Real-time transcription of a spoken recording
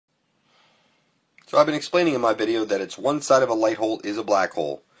So I've been explaining in my video that it's one side of a light hole is a black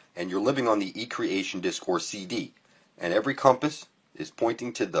hole, and you're living on the E-creation discourse CD, and every compass is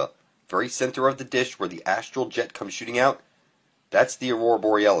pointing to the very center of the dish where the astral jet comes shooting out. That's the aurora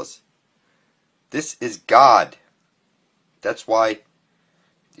borealis. This is God. That's why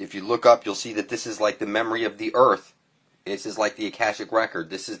if you look up, you'll see that this is like the memory of the earth. This is like the Akashic record.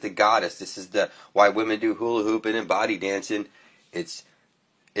 This is the goddess. This is the why women do hula hooping and body dancing. It's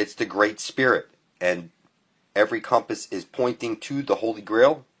the great spirit. And every compass is pointing to the Holy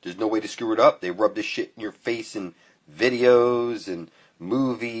Grail. There's no way to screw it up. They rub this shit in your face in videos and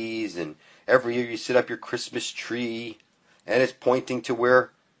movies, and every year you set up your Christmas tree, and it's pointing to where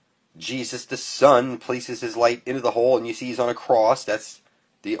Jesus the Son places his light into the hole, and you see he's on a cross. That's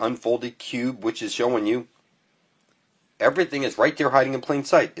the unfolded cube, which is showing you everything is right there hiding in plain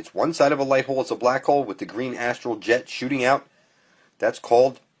sight. It's one side of a light hole. It's a black hole with the green astral jet shooting out. That's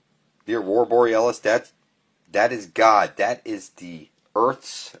called the aurora borealis. That is God. That is the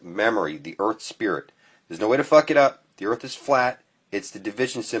Earth's memory, the Earth's spirit. There's no way to fuck it up. The Earth is flat. It's the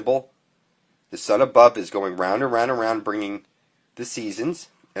division symbol. The sun above is going round and round and round, bringing the seasons,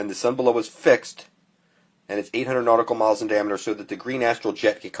 and the sun below is fixed, and it's 800 nautical miles in diameter, so that the green astral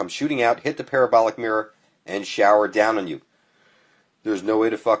jet can come shooting out, hit the parabolic mirror, and shower down on you. There's no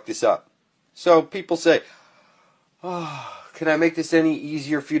way to fuck this up. So people say, oh, can I make this any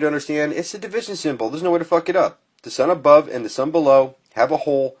easier for you to understand? It's a division symbol. There's no way to fuck it up. The sun above and the sun below have a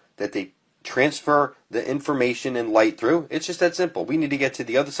hole that they transfer the information and light through. It's just that simple. We need to get to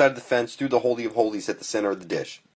the other side of the fence through the Holy of Holies at the center of the dish.